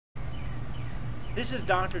This is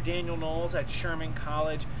Dr. Daniel Knowles at Sherman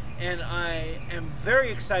College, and I am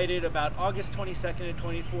very excited about August 22nd and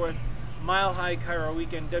 24th, Mile High Chiro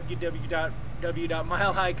Weekend,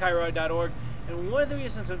 www.milehighchiro.org. And one of the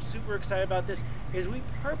reasons I'm super excited about this is we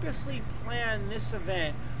purposely plan this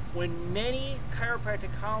event when many chiropractic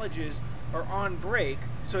colleges are on break,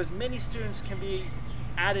 so as many students can be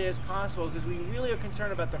added as possible, because we really are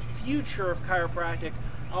concerned about the future of chiropractic.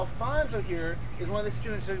 Alfonso here is one of the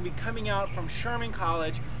students that are going to be coming out from Sherman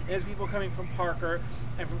College, and there's people coming from Parker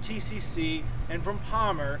and from TCC and from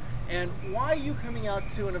Palmer. And why are you coming out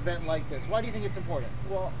to an event like this? Why do you think it's important?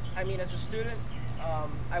 Well, I mean, as a student,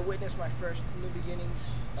 I witnessed my first New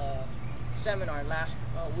Beginnings seminar last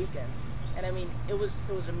weekend, and I mean, it was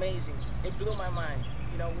amazing. It blew my mind.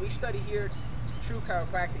 You know, we study here, true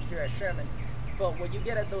chiropractic here at Sherman, but when you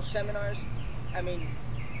get at those seminars, I mean,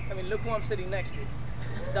 look who I'm sitting next to,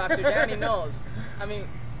 Dr. Danny Knowles. I mean,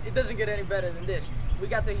 it doesn't get any better than this. We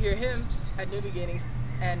got to hear him at New Beginnings,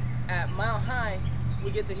 and at Mile High, we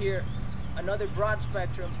get to hear another broad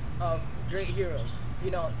spectrum of great heroes.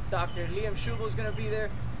 You know, Dr. Liam Schubel is going to be there,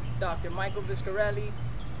 Dr. Michael Viscarelli,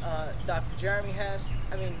 Dr. Jeremy Hess.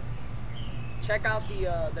 I mean, check out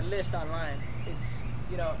the list online. It's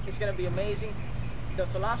going to be amazing. The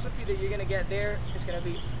philosophy that you're going to get there is going to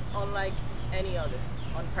be unlike any other,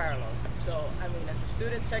 unparalleled. So, I mean, as a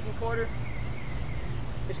student, second quarter,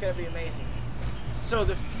 it's going to be amazing. So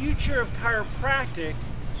the future of chiropractic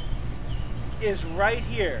is right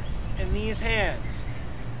here in these hands.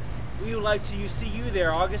 We would like to see you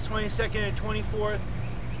there, August 22nd and 24th,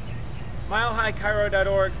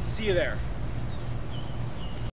 milehighchiro.org. See you there.